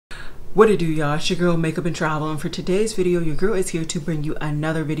What it do, y'all? It's your girl Makeup and Travel, and for today's video your girl is here to bring you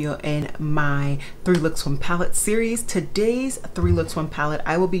another video in my 3 looks 1 palette series. Today's 3 looks 1 palette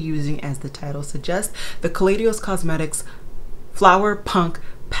I will be using, as the title suggests, the Kaledios Cosmetics Flower Punk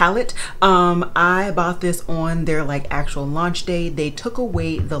palette. I bought this on their actual launch day. They took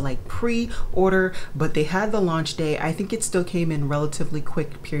away the pre-order, but they had the launch day. I think it still came in relatively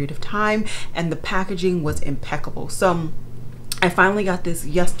quick period of time, and the packaging was impeccable. So I finally got this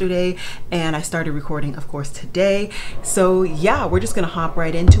yesterday and I started recording, of course, today. So yeah, we're just gonna hop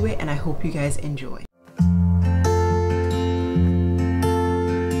right into it and I hope you guys enjoy.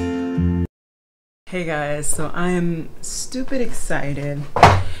 Hey guys, so I am stupid excited,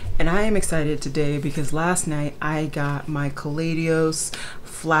 and I am excited today because last night I got my Kaledios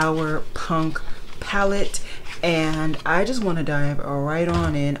Flower Punk palette, and I just want to dive right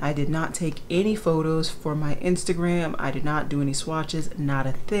on in. I did not take any photos for my Instagram. I did not do any swatches, not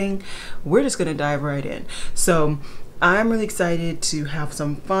a thing. We're just gonna dive right in. So I'm really excited to have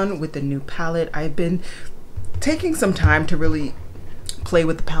some fun with the new palette. I've been taking some time to really play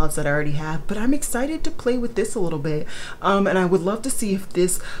with the palettes that I already have, but I'm excited to play with this a little bit, and I would love to see if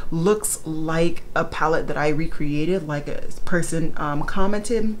this looks like a palette that I recreated, like a person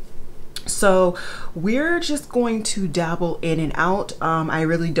commented. So we're just going to dabble in and out. I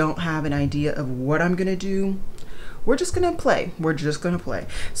really don't have an idea of what I'm gonna do. We're just gonna play.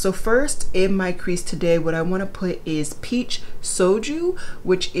 So first in my crease today, what I want to put is Peach Soju,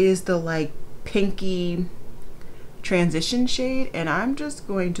 which is the pinky transition shade, and I'm just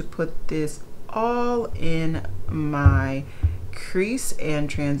going to put this all in my crease and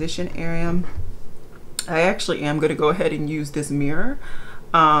transition area. I actually am going to go ahead and use this mirror.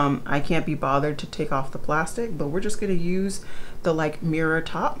 I can't be bothered to take off the plastic, but we're just going to use the mirror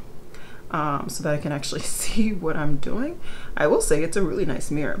top so that I can actually see what I'm doing. I will say it's a really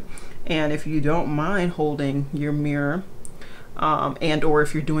nice mirror, and if you don't mind holding your mirror and or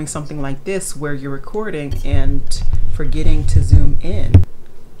if you're doing something like this where you're recording and forgetting to zoom in,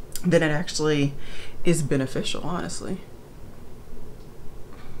 then it actually is beneficial, honestly.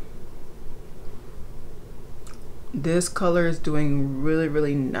 This color is doing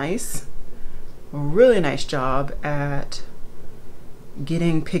really nice job at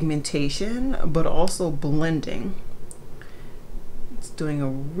getting pigmentation, but also blending. It's doing a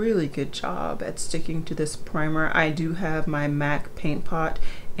really good job at sticking to this primer. I do have my MAC paint pot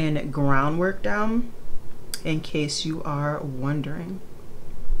and groundwork down, in case you are wondering.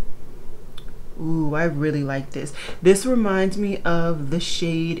 Ooh, I really like this. This reminds me of the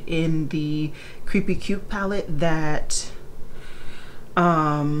shade in the Creepy Cute palette that,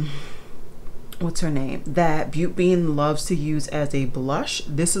 what's her name? That Beauty Bean loves to use as a blush.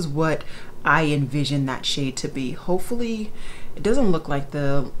 This is what I envision that shade to be. Hopefully, it doesn't look like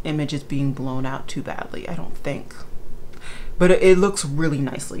the image is being blown out too badly, I don't think. But it looks really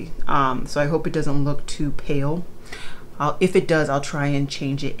nicely. So I hope it doesn't look too pale. If it does, I'll try and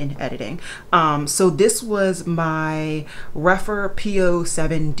change it in editing. So this was my Refer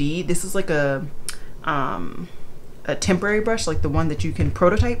PO7D. This is like a temporary brush, like the one that you can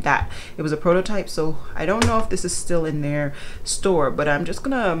prototype. That it was a prototype, so I don't know if this is still in their store, but I'm just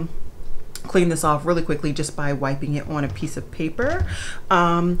gonna clean this off really quickly just by wiping it on a piece of paper.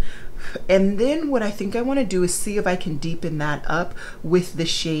 And then what I think I want to do is see if I can deepen that up with the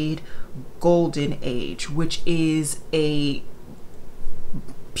shade Golden Age, which is a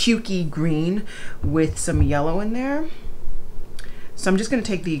pukey green with some yellow in there. So I'm just going to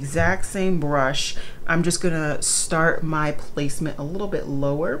take the exact same brush. I'm just going to start my placement a little bit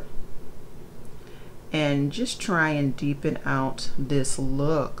lower and just try and deepen out this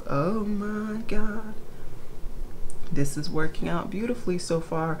look. Oh my God. This is working out beautifully so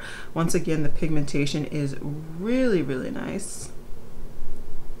far. Once again, the pigmentation is really nice.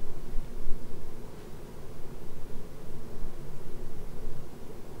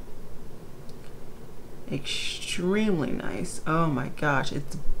 Extremely nice. Oh my gosh,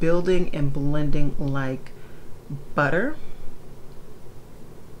 it's building and blending like butter.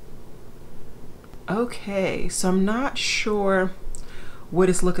 Okay, so I'm not sure what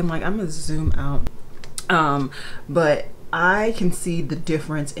it's looking like. I'm gonna zoom out. But I can see the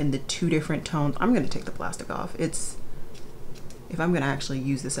difference in the 2 different tones. I'm gonna take the plastic off. If I'm gonna actually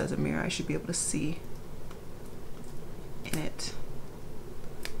use this as a mirror, I should be able to see in it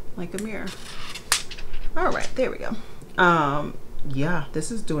like a mirror. All right, there we go. Yeah, this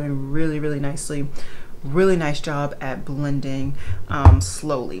is doing really nicely. Really nice job at blending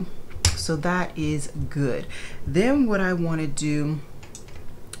slowly. So that is good. Then what I want to do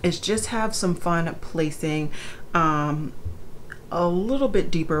is just have some fun placing a little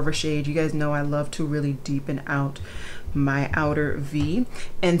bit deeper of a shade. You guys know I love to really deepen out my outer V.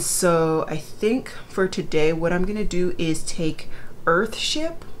 And so I think for today, what I'm gonna do is take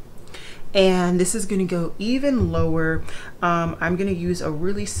Earthship, and this is gonna go even lower. I'm gonna use a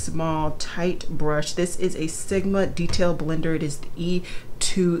really small, tight brush. This is a Sigma Detail Blender. It is the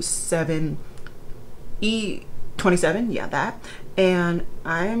E27, yeah, that. And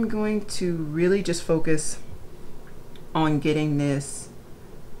I am going to really just focus on getting this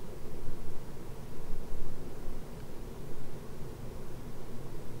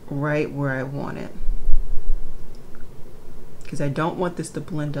right where I want it, because I don't want this to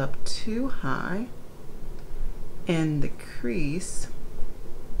blend up too high in the crease.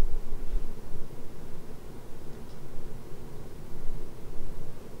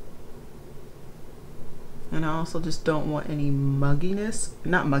 And I also just don't want any mugginess,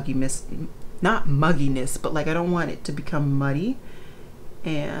 not mugginess, but like I don't want it to become muddy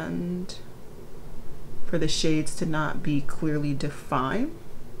and for the shades to not be clearly defined.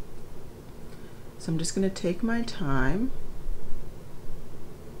 So I'm just gonna take my time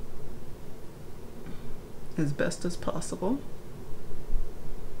as best as possible.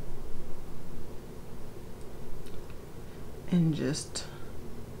 And just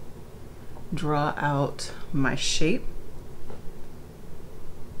draw out my shape.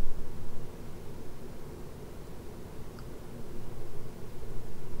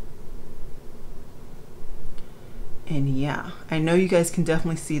 And yeah, I know you guys can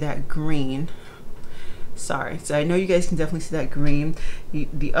definitely see that green. Sorry, so I know you guys can definitely see that green.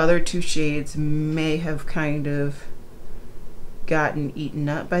 The other two shades may have kind of gotten eaten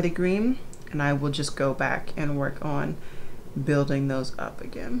up by the green, and I will just go back and work on building those up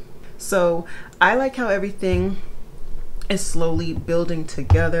again. So I like how everything is slowly building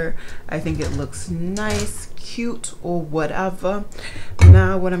together. I think it looks nice, cute, or whatever.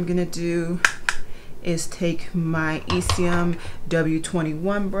 Now what I'm gonna do is take my Ecm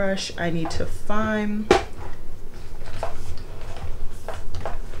W21 brush. I need to find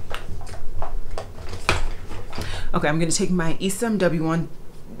okay, I'm gonna take my Ecm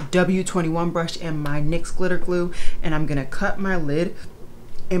W21 brush and my NYX glitter glue, and I'm gonna cut my lid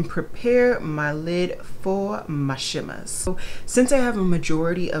and prepare my lid for my shimmers. So since I have a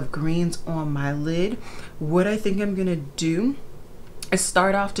majority of greens on my lid, what I think I'm gonna do is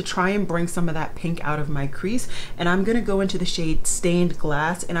start off to try and bring some of that pink out of my crease, and I'm gonna go into the shade Stained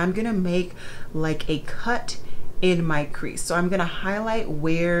Glass, and I'm gonna make like a cut in my crease. So I'm gonna highlight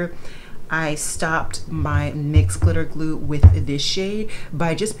where I stopped my NYX glitter glue with this shade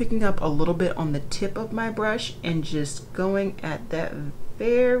by just picking up a little bit on the tip of my brush and just going at that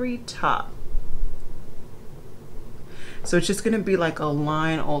very top. So it's just gonna be like a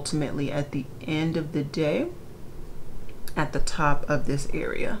line ultimately at the end of the day at the top of this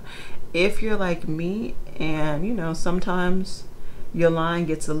area. If you're like me and you know sometimes your line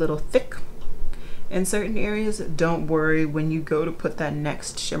gets a little thick in certain areas, don't worry, when you go to put that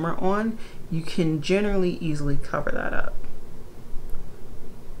next shimmer on, you can generally easily cover that up.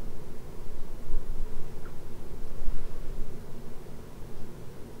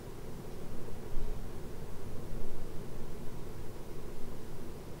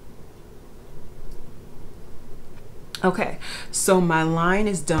 Okay, so my line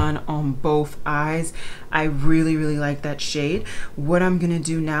is done on both eyes. I really like that shade. What I'm gonna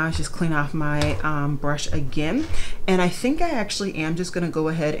do now is just clean off my brush again, and I think I actually am just gonna go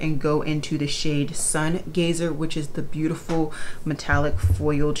ahead and go into the shade Sun Gazer, which is the beautiful metallic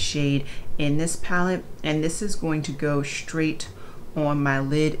foiled shade in this palette, and this is going to go straight on my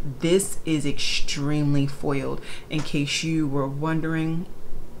lid. This is extremely foiled, in case you were wondering.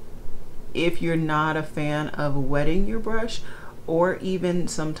 If you're not a fan of wetting your brush or even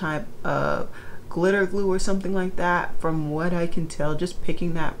some type of glitter glue or something like that, from what I can tell, just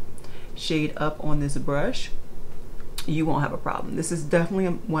picking that shade up on this brush, you won't have a problem. This is definitely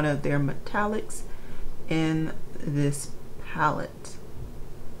one of their metallics in this palette.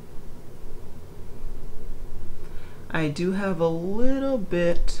 I do have a little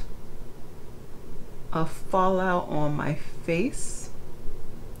bit of fallout on my face,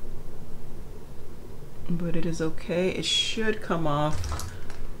 but it is okay. It should come off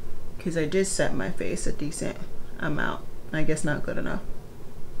because I did set my face a decent amount. I guess not good enough.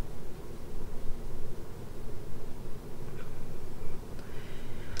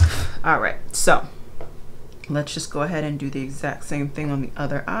 All right, so let's just go ahead and do the exact same thing on the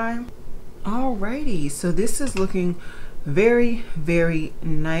other eye. Alrighty, so this is looking very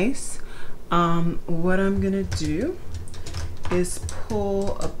nice. What I'm gonna do is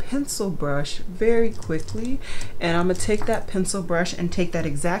pull a pencil brush very quickly, and I'm gonna take that pencil brush and take that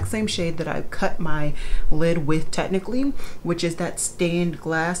exact same shade that I cut my lid with technically, which is that stained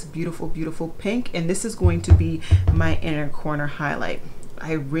glass beautiful beautiful pink, and this is going to be my inner corner highlight.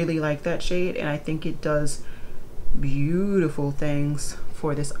 I really like that shade, and I think it does beautiful things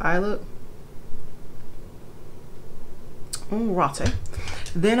for this eye look. Alrighty.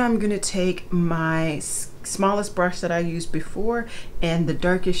 Then I'm gonna take my smallest brush that I used before and the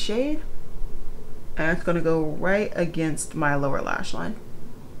darkest shade, and it's gonna go right against my lower lash line.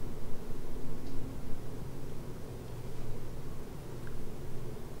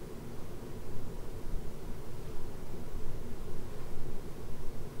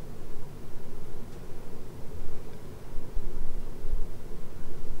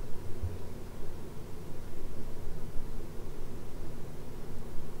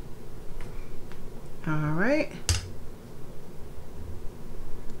 All right,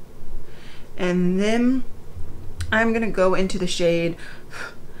 and then I'm gonna go into the shade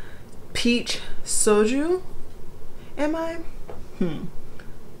Peach Soju. Am I? You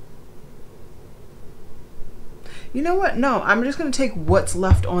know what? No, I'm just gonna take what's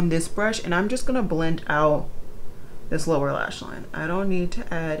left on this brush and I'm just gonna blend out this lower lash line. I don't need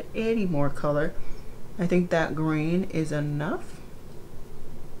to add any more color. I think that green is enough.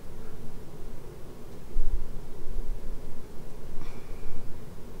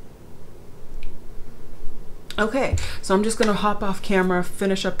 Okay, so I'm just gonna hop off camera,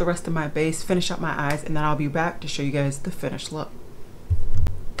 finish up the rest of my base, finish up my eyes, and then I'll be back to show you guys the finished look.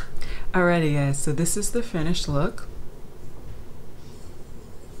 Alrighty guys, so this is the finished look.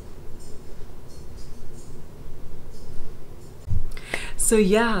 So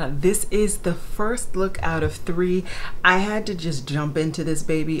yeah, this is the first look out of 3. I had to just jump into this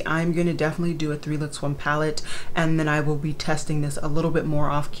baby. I'm gonna definitely do a 3 looks 1 palette, and then I will be testing this a little bit more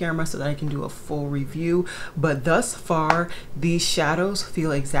off camera so that I can do a full review. But thus far, these shadows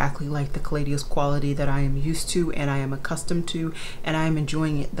feel exactly like the Kaledios quality that I am used to and I am accustomed to, and I am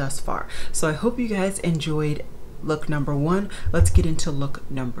enjoying it thus far. So I hope you guys enjoyed look number 1. Let's get into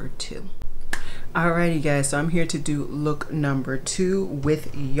look number 2. Alrighty guys, so I'm here to do look number 2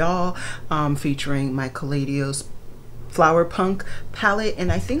 with y'all, featuring my Kaledios Flower Punk palette,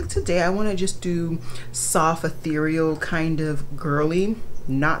 and I think today I want to just do soft, ethereal, kind of girly,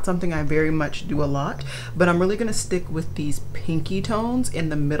 not something I very much do a lot, but I'm really going to stick with these pinky tones in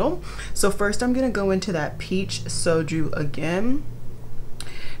the middle. So first I'm going to go into that Peach Soju again.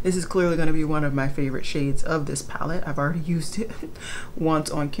 This is clearly going to be one of my favorite shades of this palette. I've already used it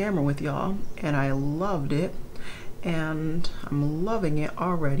once on camera with y'all and I loved it, and I'm loving it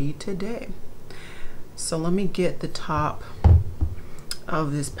already today. So let me get the top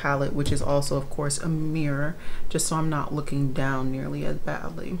of this palette, which is also of course a mirror, just so I'm not looking down nearly as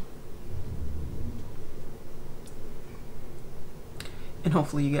badly. And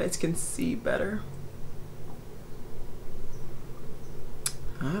hopefully you guys can see better.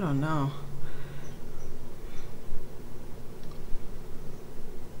 I don't know.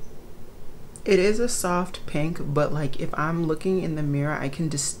 It is a soft pink, but like if I'm looking in the mirror, I can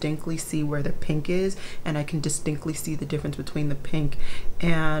distinctly see where the pink is, and I can distinctly see the difference between the pink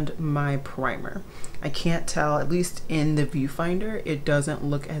and my primer. I can't tell, at least in the viewfinder, it doesn't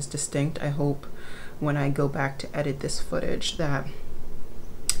look as distinct. I hope when I go back to edit this footage that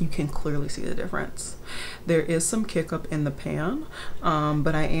you can clearly see the difference. There is some kick up in the pan,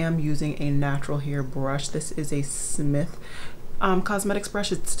 but I am using a natural hair brush. This is a Smith Cosmetics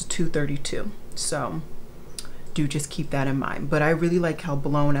brush. It's the 232, so do just keep that in mind. But I really like how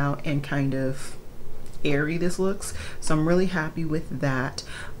blown out and kind of airy this looks, so I'm really happy with that.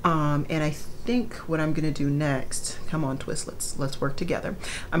 And I think what I'm gonna do next, come on twist, let's work together.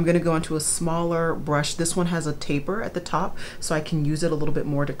 I'm gonna go into a smaller brush. This one has a taper at the top, so I can use it a little bit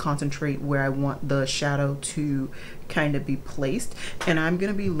more to concentrate where I want the shadow to kind of be placed. And I'm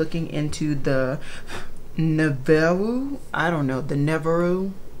gonna be looking into the Neveru, I don't know, the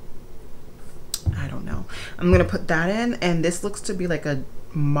Neveru, I don't know. I'm gonna put that in, and this looks to be like a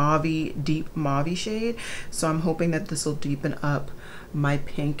mauvey, deep mauvey shade, so I'm hoping that this will deepen up my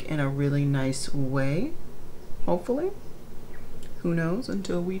pink in a really nice way, hopefully. Who knows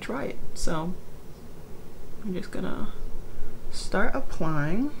until we try it. So I'm just gonna start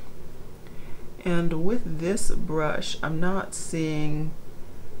applying, and with this brush I'm not seeing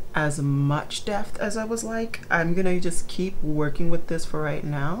as much depth as I was like. I'm gonna just keep working with this for right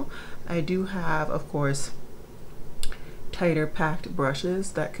now. I do have, of course, tighter packed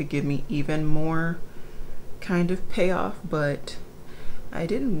brushes that could give me even more kind of payoff, but I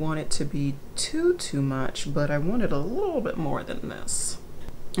didn't want it to be too much, but I wanted a little bit more than this.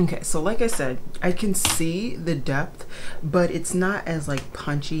 Okay, so like I said, I can see the depth, but it's not as like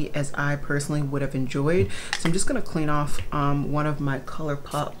punchy as I personally would have enjoyed. So I'm just gonna clean off one of my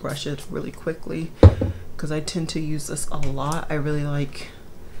ColourPop brushes really quickly, because I tend to use this a lot. I really like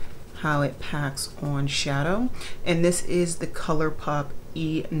how it packs on shadow. And this is the ColourPop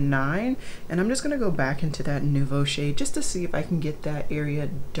E9. And I'm just gonna go back into that Nouveau shade just to see if I can get that area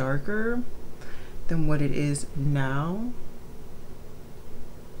darker than what it is now.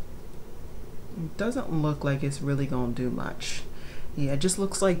 It doesn't look like it's really gonna do much. Yeah, it just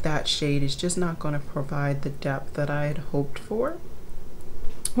looks like that shade is just not gonna provide the depth that I had hoped for,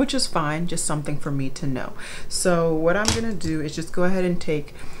 which is fine, just something for me to know. So what I'm gonna do is just go ahead and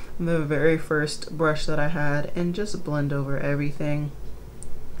take the very first brush that I had and just blend over everything.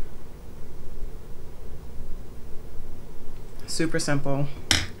 Super simple.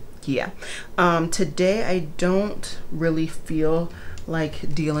 Yeah. Today I don't really feel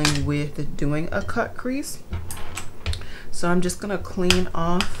like dealing with doing a cut crease, so I'm just gonna clean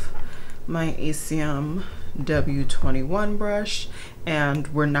off my ACM W21 brush, and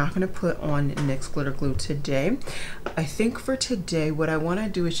we're not gonna put on NYX glitter glue today. I think for today what I want to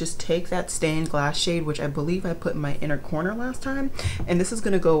do is just take that stained glass shade, which I believe I put in my inner corner last time, and this is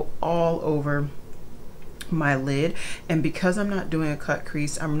gonna go all over my lid. And because I'm not doing a cut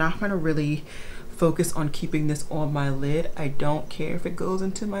crease, I'm not gonna really focus on keeping this on my lid. I don't care if it goes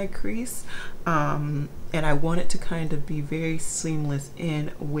into my crease, and I want it to kind of be very seamless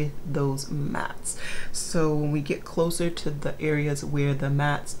in with those mattes. So when we get closer to the areas where the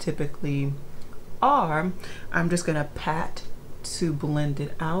mattes typically are, I'm just gonna pat to blend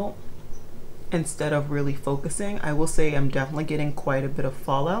it out instead of really focusing. I will say I'm definitely getting quite a bit of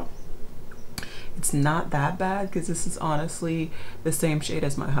fallout. It's not that bad because this is honestly the same shade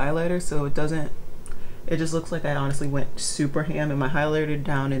as my highlighter, so it just looks like I honestly went super ham in my highlighter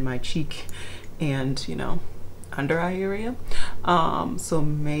down in my cheek and, you know, under eye area. So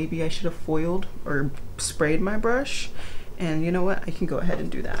maybe I should have foiled or sprayed my brush, and you know what, I can go ahead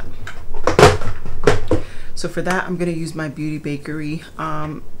and do that. So for that, I'm gonna use my Beauty Bakery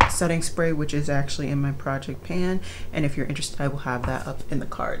setting spray, which is actually in my project pan, and if you're interested, I will have that up in the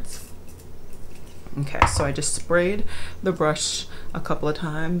cards. Okay, so I just sprayed the brush a couple of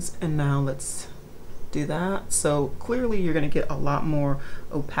times, and now let's do that. So clearly you're gonna get a lot more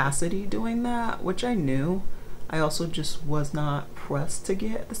opacity doing that, which I knew. I also just was not pressed to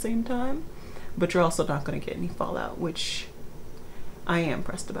get at the same time, but you're also not gonna get any fallout, which I am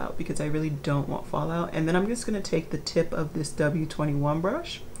pressed about because I really don't want fallout. And then I'm just gonna take the tip of this W21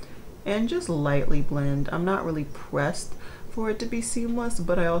 brush and just lightly blend. I'm not really pressed for it to be seamless,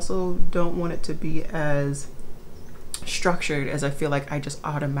 but I also don't want it to be as structured as I feel like I just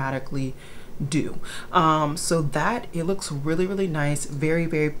automatically do. So that it looks really nice,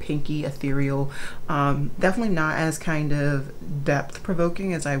 very pinky, ethereal, definitely not as kind of depth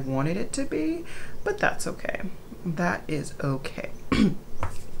provoking as I wanted it to be, but that's okay. That is okay.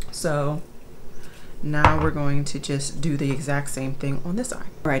 So now we're going to just do the exact same thing on this eye.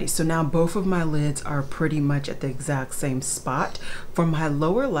 Alrighty, so now both of my lids are pretty much at the exact same spot. For my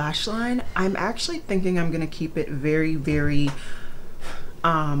lower lash line, I'm actually thinking I'm gonna keep it very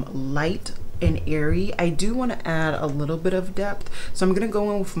light and airy. I do want to add a little bit of depth, so I'm gonna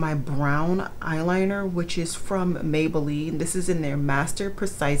go in with my brown eyeliner, which is from Maybelline. This is in their Master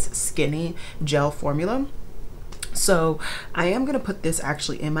Precise Skinny Gel formula. So I am gonna put this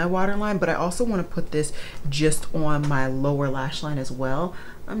actually in my waterline, but I also want to put this just on my lower lash line as well.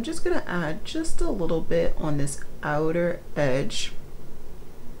 I'm just gonna add just a little bit on this outer edge.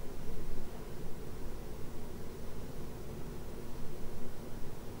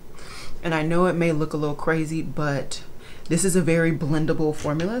 And I know it may look a little crazy, but this is a very blendable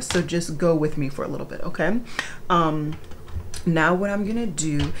formula, so just go with me for a little bit, okay? Now what I'm gonna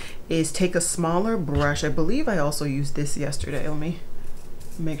do is take a smaller brush. I believe I also used this yesterday. Let me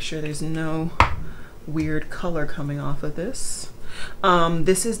make sure there's no weird color coming off of this.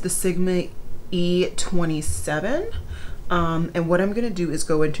 This is the Sigma E27. And what I'm gonna do is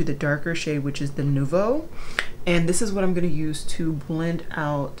go into the darker shade, which is the Nouveau. And this is what I'm gonna use to blend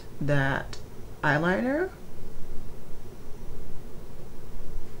out that eyeliner.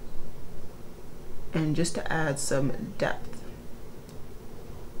 And just to add some depth.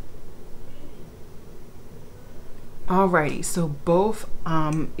 Alrighty, so both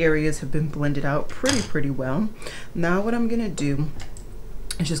areas have been blended out pretty well. Now what I'm gonna do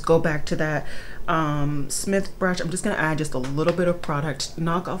is just go back to that Smith brush. I'm just gonna add just a little bit of product,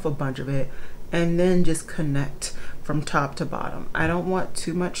 knock off a bunch of it, and then just connect from top to bottom. I don't want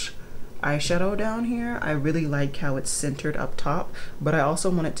too much eyeshadow down here. I really like how it's centered up top, but I also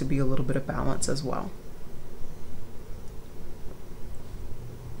want it to be a little bit of balance as well.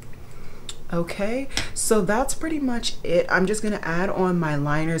 Okay, so that's pretty much it. I'm just gonna add on my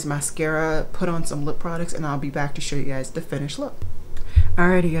liners, mascara, put on some lip products, and I'll be back to show you guys the finished look.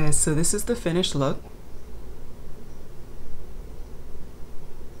 Alrighty guys, so this is the finished look.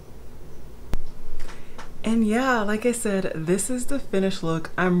 And yeah, like I said, this is the finished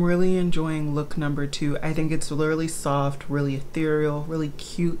look. I'm really enjoying look number 2. I think it's really soft, really ethereal, really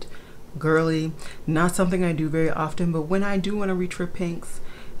cute, girly. Not something I do very often, but when I do want to reach for pinks,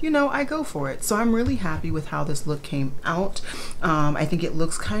 you know, I go for it. So I'm really happy with how this look came out. I think it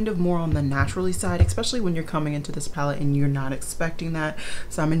looks kind of more on the naturally side, especially when you're coming into this palette and you're not expecting that.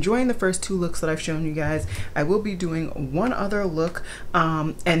 So I'm enjoying the first 2 looks that I've shown you guys. I will be doing one other look,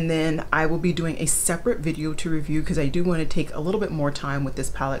 and then I will be doing a separate video to review because I do want to take a little bit more time with this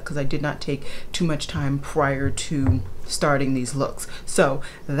palette because I did not take too much time prior to starting these looks. So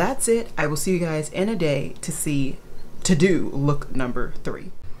that's it. I will see you guys in a day to do look number 3.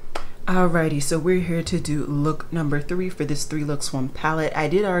 Alrighty, so we're here to do look number 3 for this 3 looks 1 palette. I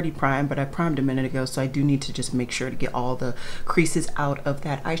did already prime, but I primed a minute ago, so I do need to just make sure to get all the creases out of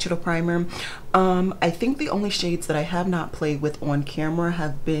that eyeshadow primer. I think the only shades that I have not played with on camera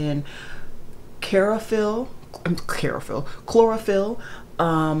have been Chlorophyll,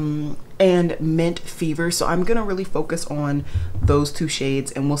 and Mint Fever. So I'm gonna really focus on those 2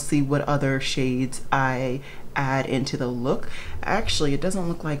 shades, and we'll see what other shades I add into the look. Actually, it doesn't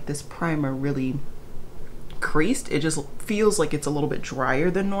look like this primer really creased. It just feels like it's a little bit drier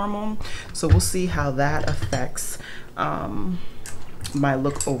than normal. So we'll see how that affects my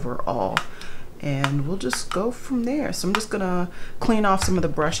look overall. And we'll just go from there. So I'm just gonna clean off some of the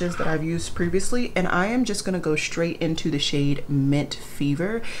brushes that I've used previously, and I am just gonna go straight into the shade Mint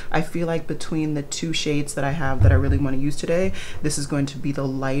Fever. I feel like between the 2 shades that I have that I really want to use today, this is going to be the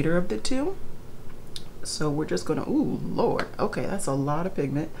lighter of the 2. So we're just gonna, ooh, Lord, okay, that's a lot of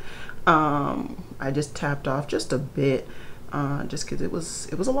pigment. I just tapped off just a bit, just because it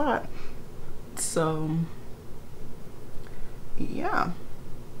was a lot. So yeah.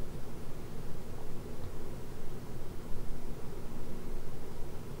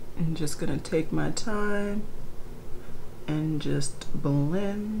 I'm just gonna take my time and just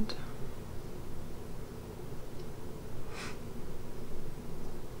blend.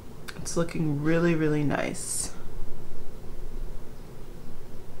 It's looking really, really nice.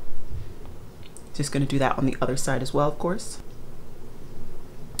 Just gonna do that on the other side as well, of course.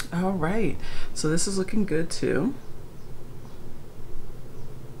 All right, so this is looking good too.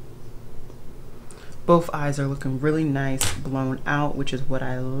 Both eyes are looking really nice, blown out, which is what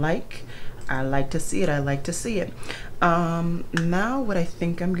I like. I like to see it, I like to see it. Now what I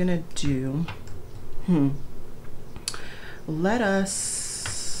think I'm gonna do,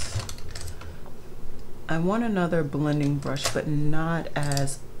 I want another blending brush, but not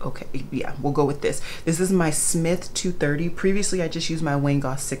as, okay, yeah, we'll go with this. This is my Smith 230. Previously, I just used my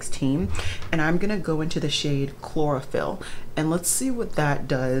Goss 16, and I'm gonna go into the shade Chlorophyll, and let's see what that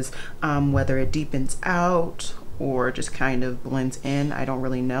does, whether it deepens out or just kind of blends in. I don't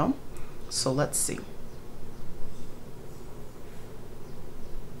really know, so let's see.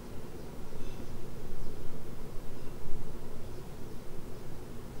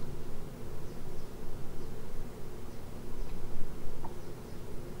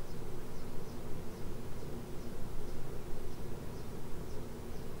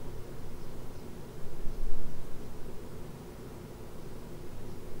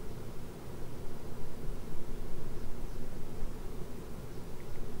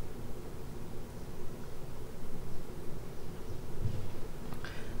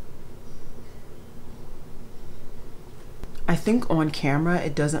 I think on camera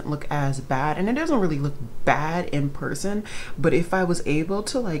it doesn't look as bad, and it doesn't really look bad in person, but if I was able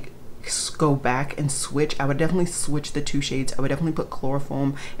to like go back and switch, I would definitely switch the 2 shades. I would definitely put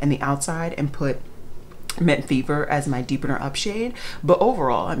Chlorophyll in the outside and put Mint Fever as my deepener up shade. But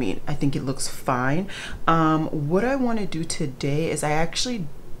overall, I mean, I think it looks fine. What I want to do today is I actually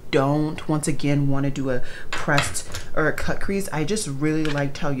don't once again want to do a pressed or a cut crease. I just really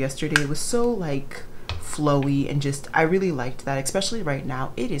liked how yesterday it was so like flowy, and just I really liked that, especially right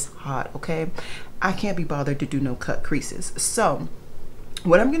now. It is hot, okay? I can't be bothered to do no cut creases. So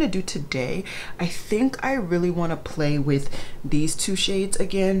what I'm gonna do today, I think I really want to play with these 2 shades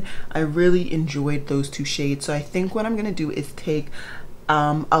again. I really enjoyed those 2 shades, so I think what I'm gonna do is take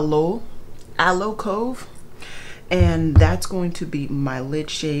Aloe Cove, and that's going to be my lid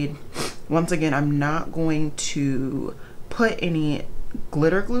shade. Once again, I'm not going to put any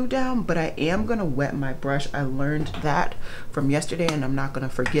glitter glue down, but I am gonna wet my brush. I learned that from yesterday and I'm not gonna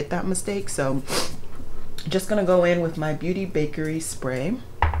forget that mistake. So just gonna go in with my Beauty Bakery spray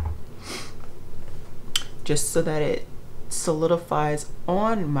just so that it solidifies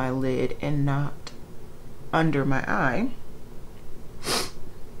on my lid and not under my eye.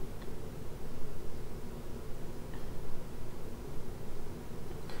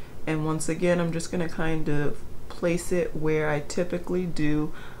 And once again, I'm just gonna kind of place it where I typically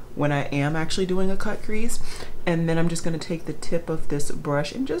do when I am actually doing a cut crease. And then I'm just gonna take the tip of this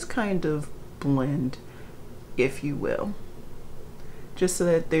brush and just kind of blend, if you will, just so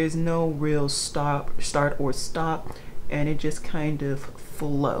that there's no real start or stop, and it just kind of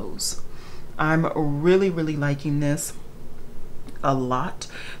flows. I'm really liking this a lot.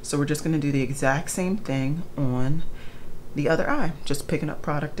 So we're just gonna do the exact same thing on the other eye, just picking up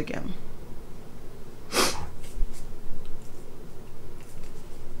product again.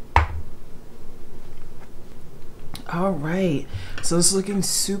 All right, so it's looking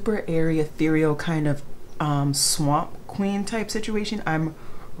super airy, ethereal, kind of swamp queen type situation. I'm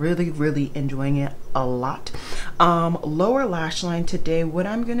really enjoying it a lot. Lower lash line today, what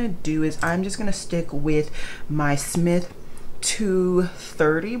I'm gonna do is I'm just gonna stick with my Smith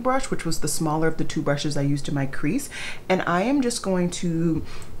 230 brush, which was the smaller of the two brushes I used in my crease, and I am just going to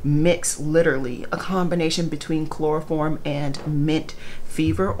mix literally a combination between chloroform and mint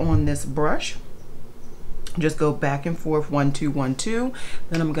fever on this brush. Just go back and forth, 1 2 1 2.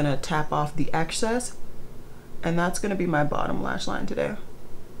 Then I'm gonna tap off the excess, and that's gonna be my bottom lash line today.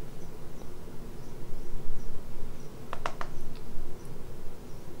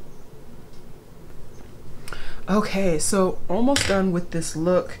 Okay, so almost done with this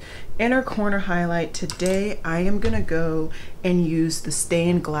look. Inner corner highlight today, I am gonna go and use the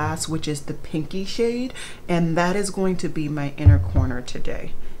Stained Glass, which is the pinky shade, and that is going to be my inner corner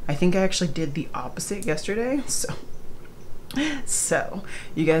today. I think I actually did the opposite yesterday, so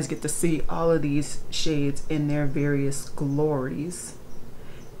you guys get to see all of these shades in their various glories.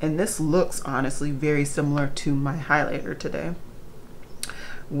 And this looks honestly very similar to my highlighter today,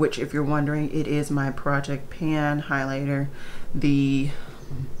 which, if you're wondering, it is my Project Pan highlighter, the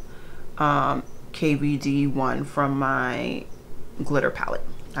KVD one from my glitter palette.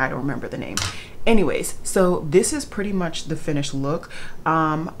 I don't remember the name. Anyways, so this is pretty much the finished look.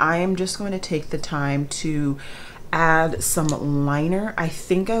 I am just going to take the time to add some liner. I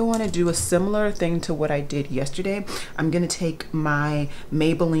think I want to do a similar thing to what I did yesterday. I'm going to take my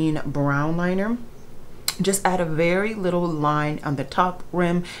Maybelline brown liner, just add a very little line on the top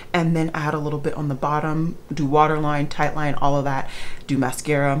rim, and then add a little bit on the bottom, do waterline, tight line, all of that, do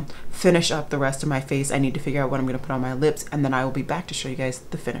mascara, finish up the rest of my face. I need to figure out what I'm going to put on my lips, and then I will be back to show you guys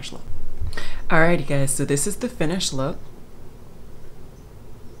the finished look. Alrighty guys, so this is the finished look.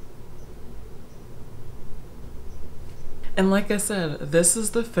 And like I said, this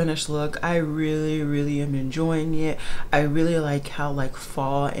is the finished look. I really am enjoying it. I really like how like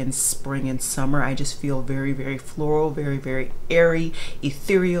fall and spring and summer, I just feel very floral, very airy,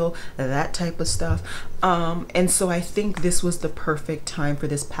 ethereal, that type of stuff. And so I think this was the perfect time for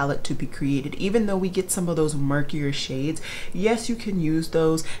this palette to be created. Even though we get some of those murkier shades, yes, you can use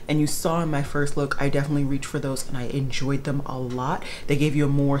those, and you saw in my first look, I definitely reached for those and I enjoyed them a lot. They gave you a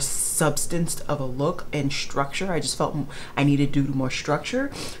more substance of a look and structure. I just felt I needed to do more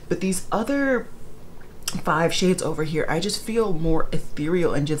structure, but these other 5 shades over here, I just feel more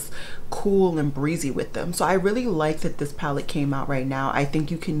ethereal and just cool and breezy with them. So I really like that this palette came out right now. I think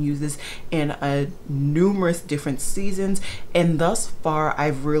you can use this in numerous different seasons, and thus far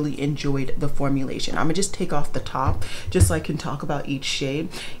I've really enjoyed the formulation. I'm gonna just take off the top just so I can talk about each shade.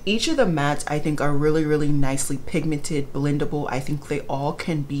 Each of the mattes I think are really nicely pigmented, blendable. I think they all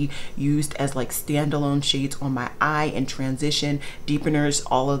can be used as like standalone shades on my eye and transition, deepeners,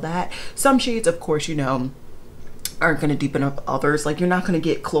 all of that. Some shades, of course, you know, aren't going to deepen up others. Like, you're not going to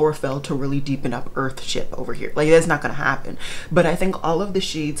get chlorophyll to really deepen up Earthship over here. Like, that's not going to happen. But I think all of the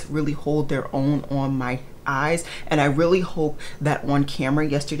shades really hold their own on my eyes, and I really hope that on camera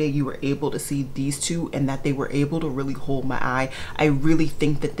yesterday you were able to see these two and that they were able to really hold my eye. I really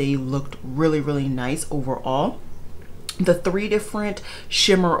think that they looked really nice overall. The 3 different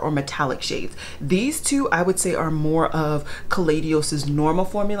shimmer or metallic shades, these two I would say are more of Kaledios's normal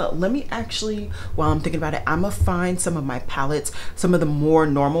formula. Let me actually, while I'm thinking about it, I'm gonna find some of my palettes, some of the more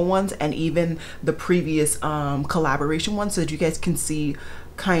normal ones, and even the previous collaboration ones, so that you guys can see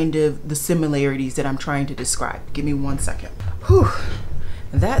kind of the similarities that I'm trying to describe. Give me 1 second. Whew.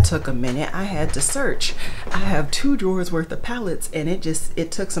 That took a minute. I had to search. I have 2 drawers worth of palettes and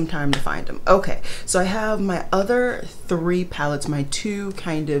it took some time to find them. Okay, so I have my other 3 palettes, my 2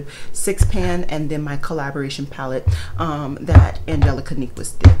 kind of 6-pan and then my collaboration palette that Angelica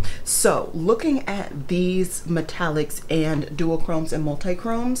Niquist did. So looking at these metallics and duochromes and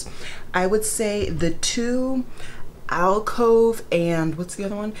multichromes, I would say the 2 alcove and what's the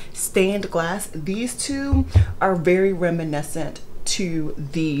other one, stained glass, these 2 are very reminiscent to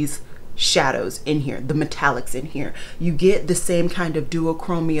these shadows in here, the metallics in here. You get the same kind of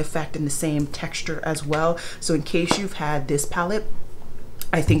duochromy effect and the same texture as well. So in case you've had this palette,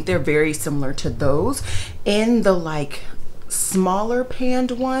 I think they're very similar to those. In the like smaller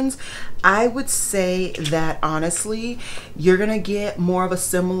panned ones, I would say that honestly you're gonna get more of a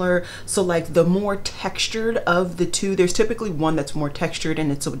similar, so like the more textured of the 2, there's typically one that's more textured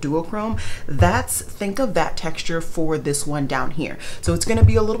and it's a duochrome. Think of that texture for this one down here. So it's gonna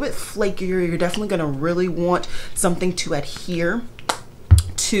be a little bit flakier. You're definitely gonna really want something to adhere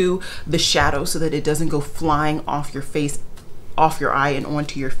to the shadow so that it doesn't go flying off your face, off your eye and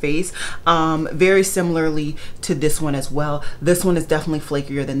onto your face. Very similarly to this one as well. This one is definitely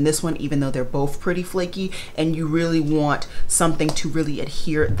flakier than this one, even though they're both pretty flaky, and you really want something to really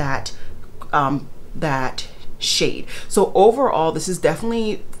adhere that shade. So overall, this is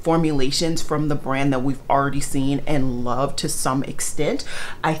definitely formulations from the brand that we've already seen and loved to some extent.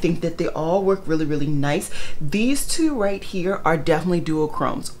 I think that they all work really, really nice. These 2 right here are definitely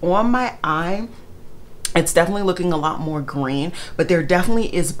duochromes. On my eye, it's definitely looking a lot more green, but there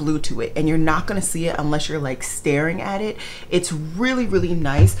definitely is blue to it, and you're not going to see it unless you're like staring at it. It's really, really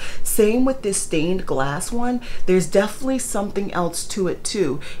nice. Same with this stained glass one. There's definitely something else to it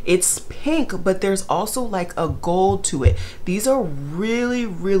too. It's pink, but there's also like a gold to it. These are really,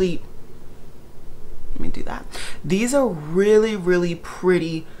 really, let me do that. These are really, really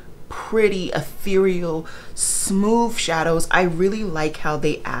pretty ethereal, smooth shadows. I really like how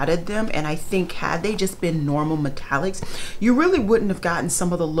they added them, and I think had they just been normal metallics, you really wouldn't have gotten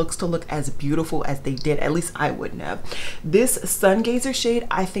some of the looks to look as beautiful as they did. At least I wouldn't have. This Sun Gazer shade,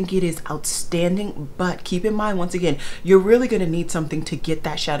 I think it is outstanding, but keep in mind, once again, you're really going to need something to get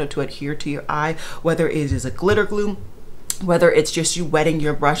that shadow to adhere to your eye, whether it is a glitter glue, whether it's just you wetting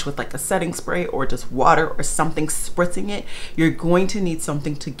your brush with like a setting spray or just water or something spritzing it. You're going to need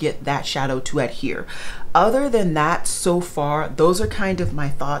something to get that shadow to adhere. Other than that, so far, those are kind of my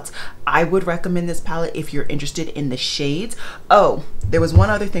thoughts. I would recommend this palette if you're interested in the shades. Oh, there was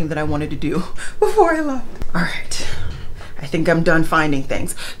one other thing that I wanted to do before I left. All right, I think I'm done finding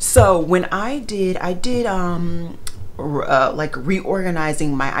things. So when I did like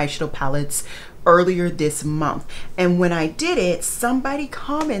reorganizing my eyeshadow palettes earlier this month, and when I did it, somebody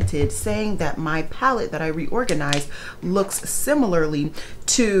commented saying that my palette that I reorganized looks similarly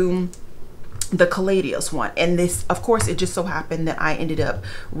to the Kaledios one. And this, of course, it just so happened that I ended up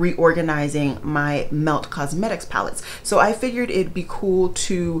reorganizing my Melt Cosmetics palettes. So I figured it'd be cool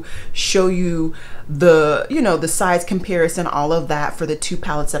to show you the, you know, the size comparison, all of that for the 2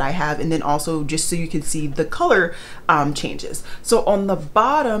 palettes that I have, and then also just so you can see the color changes. So on the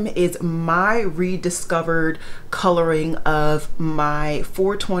bottom is my rediscovered coloring of my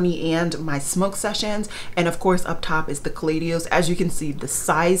 420 and my Smoke Sessions, and of course up top is the Kaledios. As you can see, the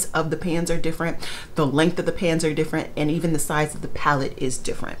size of the pans are different, the length of the pans are different, and even the size of the palette is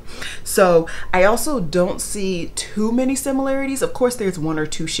different. So I also don't see too many similarities. Of course, there's 1 or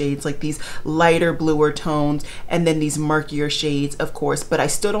 2 shades, like these lighter bluer tones and then these murkier shades, of course, but I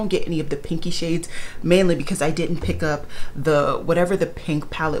still don't get any of the pinky shades, mainly because I didn't pick up the whatever the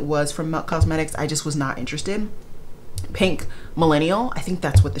pink palette was from Melt Cosmetics. I just was not interested. Pink Millennial, I think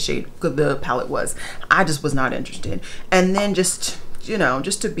that's what the shade, the palette was. I just was not interested. And then just, you know,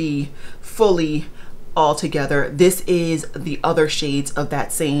 just to be fully all together, this is the other shades of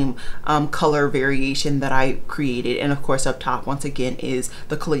that same color variation that I created. And of course up top, once again, is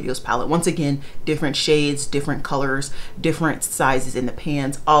the Kaledios palette. Once again, different shades, different colors, different sizes in the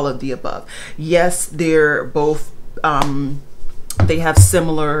pans, all of the above. Yes, they're both they have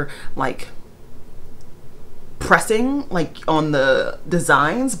similar like pressing like on the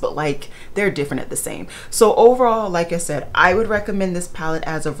designs, but like they're different at the same. So overall, like I said, I would recommend this palette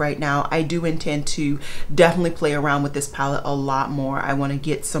as of right now. I do intend to definitely play around with this palette a lot more. I want to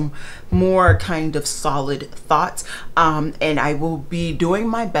get some more kind of solid thoughts, and I will be doing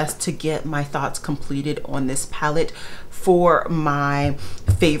my best to get my thoughts completed on this palette for my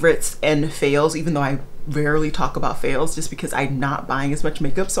favorites and fails, even though I rarely talk about fails just because I'm not buying as much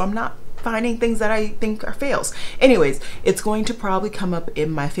makeup, so I'm not finding things that I think are fails. Anyways, it's going to probably come up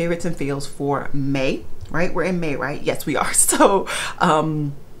in my favorites and fails for May, right? We're in May, right? Yes, we are. So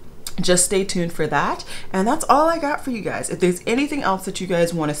just stay tuned for that. And that's all I got for you guys. If there's anything else that you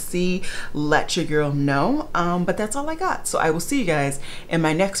guys want to see, let your girl know. But that's all I got. So I will see you guys in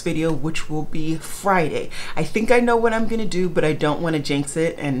my next video, which will be Friday. I think I know what I'm gonna do, but I don't want to jinx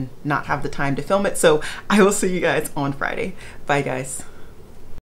it and not have the time to film it. So I will see you guys on Friday. Bye guys.